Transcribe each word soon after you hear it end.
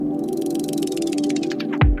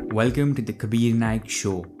Welcome to the Kabir Naik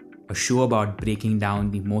Show, a show about breaking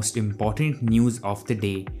down the most important news of the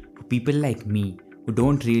day for people like me who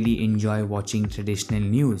don't really enjoy watching traditional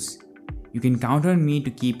news. You can count on me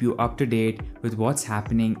to keep you up to date with what's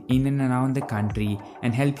happening in and around the country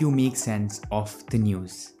and help you make sense of the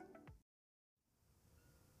news.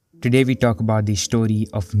 Today we talk about the story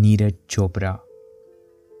of Neeraj Chopra.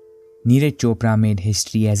 Neeraj Chopra made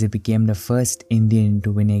history as he became the first Indian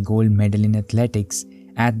to win a gold medal in athletics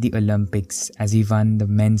at the Olympics as he won the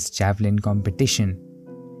men's javelin competition.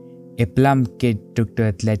 A plump kid took to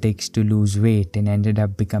athletics to lose weight and ended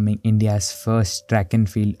up becoming India's first track and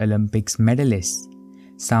field Olympics medalist.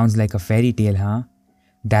 Sounds like a fairy tale, huh?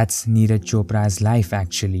 That's Neeraj Chopra's life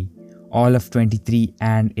actually. All of 23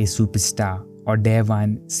 and a superstar, or dare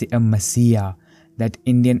one say a messiah that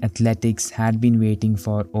Indian athletics had been waiting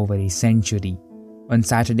for over a century. On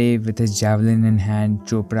Saturday, with his javelin in hand,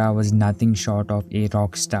 Chopra was nothing short of a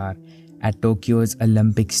rock star at Tokyo's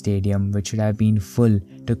Olympic Stadium, which should have been full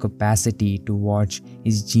to capacity to watch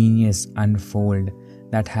his genius unfold,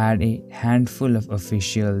 that had a handful of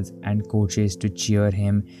officials and coaches to cheer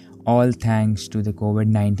him, all thanks to the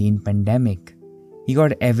COVID-19 pandemic. He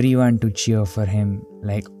got everyone to cheer for him,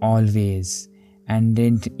 like always, and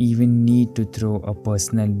didn't even need to throw a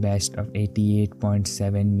personal best of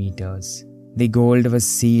 88.7 meters. The gold was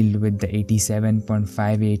sealed with the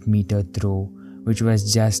 87.58 meter throw, which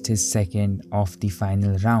was just his second of the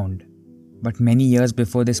final round. But many years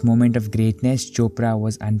before this moment of greatness, Chopra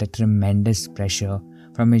was under tremendous pressure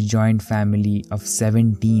from his joint family of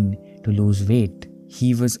 17 to lose weight.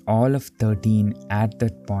 He was all of 13 at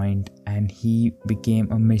that point, and he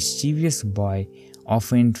became a mischievous boy,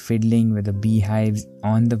 often fiddling with the beehives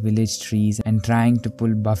on the village trees and trying to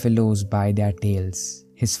pull buffaloes by their tails.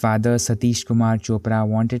 His father, Satish Kumar Chopra,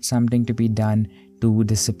 wanted something to be done to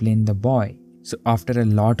discipline the boy. So after a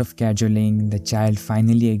lot of cajoling, the child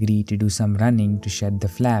finally agreed to do some running to shed the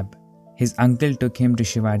flab. His uncle took him to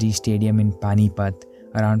Shivaji Stadium in Panipat,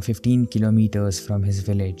 around 15 kilometers from his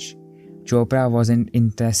village. Chopra wasn't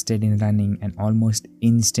interested in running and almost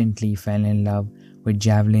instantly fell in love with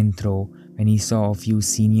javelin throw when he saw a few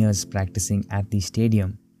seniors practicing at the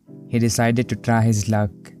stadium. He decided to try his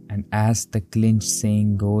luck, and as the clinch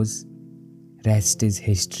saying goes, rest is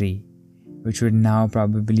history, which would now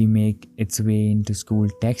probably make its way into school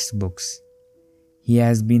textbooks. He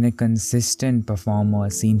has been a consistent performer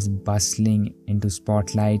since bustling into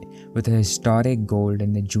spotlight with a historic gold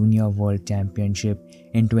in the Junior World Championship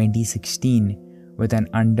in 2016 with an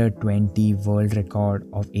under-20 world record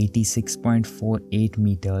of 86.48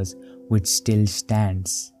 meters, which still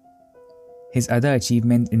stands. His other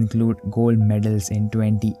achievements include gold medals in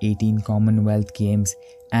 2018 Commonwealth Games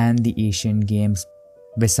and the Asian Games,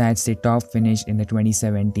 besides the top finish in the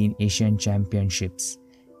 2017 Asian Championships.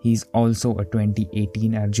 He is also a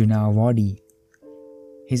 2018 Arjuna awardee.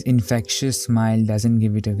 His infectious smile doesn't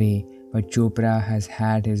give it away, but Chopra has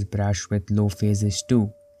had his brush with low phases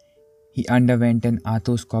too. He underwent an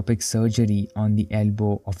arthroscopic surgery on the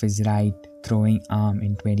elbow of his right throwing arm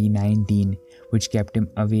in 2019, which kept him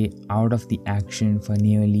away out of the action for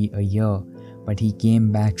nearly a year, but he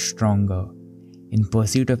came back stronger. In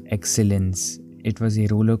pursuit of excellence, it was a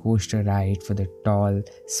roller coaster ride for the tall,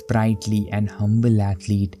 sprightly and humble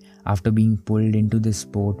athlete after being pulled into the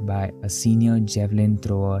sport by a senior javelin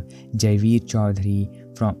thrower, Jaiveer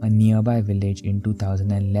Chaudhary, from a nearby village in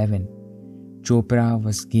 2011. Chopra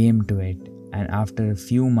was game to it, and after a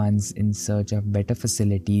few months in search of better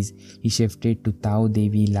facilities, he shifted to Tao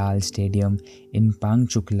Devi Lal Stadium in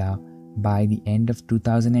Pangchukla. By the end of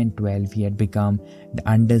 2012, he had become the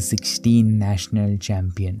under-16 national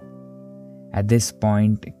champion. At this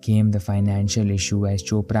point came the financial issue, as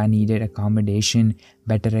Chopra needed accommodation,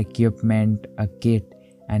 better equipment, a kit,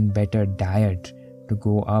 and better diet to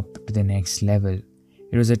go up to the next level.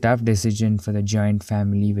 It was a tough decision for the joint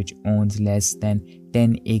family, which owns less than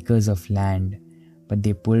 10 acres of land, but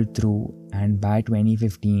they pulled through, and by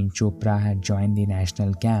 2015, Chopra had joined the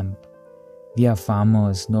national camp. We are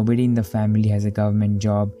farmers, nobody in the family has a government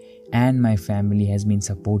job, and my family has been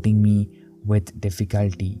supporting me with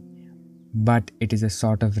difficulty. But it is a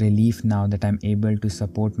sort of relief now that I'm able to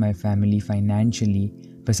support my family financially,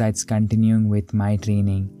 besides continuing with my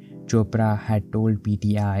training, Chopra had told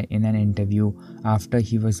PTI in an interview after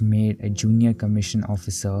he was made a junior commission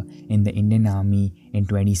officer in the Indian Army in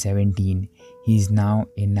 2017. He is now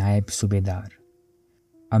a Naib Subedar.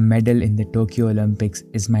 A medal in the Tokyo Olympics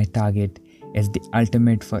is my target. It's the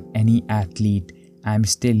ultimate for any athlete. I'm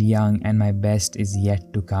still young and my best is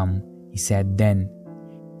yet to come, he said then.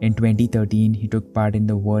 In 2013, he took part in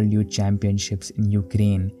the World Youth Championships in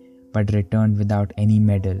Ukraine, but returned without any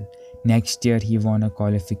medal. Next year, he won a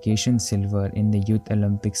qualification silver in the Youth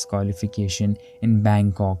Olympics qualification in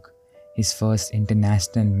Bangkok, his first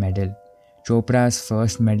international medal. Chopra's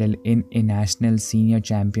first medal in a national senior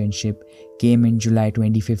championship came in July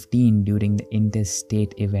 2015 during the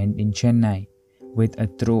interstate event in Chennai with a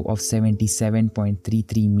throw of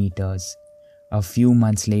 77.33 meters. A few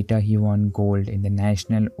months later, he won gold in the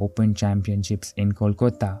National Open Championships in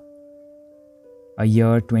Kolkata. A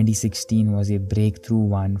year 2016 was a breakthrough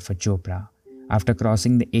one for Chopra. After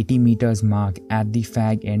crossing the 80 meters mark at the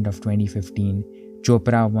fag end of 2015,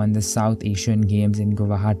 Chopra won the South Asian Games in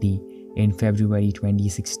Guwahati in February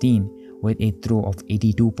 2016 with a throw of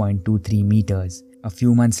 82.23 meters. A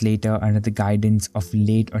few months later, under the guidance of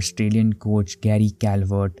late Australian coach Gary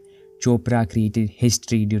Calvert, Chopra created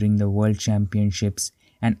history during the World Championships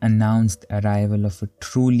and announced the arrival of a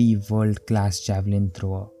truly world-class javelin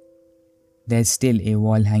thrower. There's still a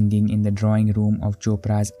wall hanging in the drawing room of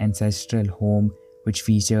Chopra's ancestral home which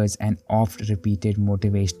features an oft-repeated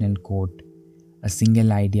motivational quote, "A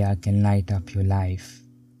single idea can light up your life."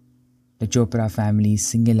 The Chopra family's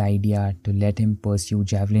single idea to let him pursue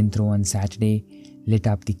javelin throw on Saturday lit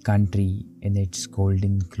up the country in its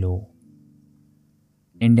golden glow.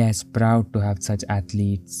 India is proud to have such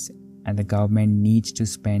athletes, and the government needs to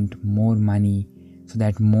spend more money so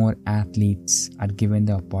that more athletes are given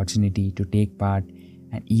the opportunity to take part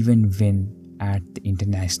and even win at the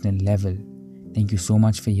international level. Thank you so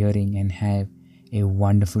much for hearing and have a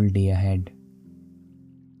wonderful day ahead.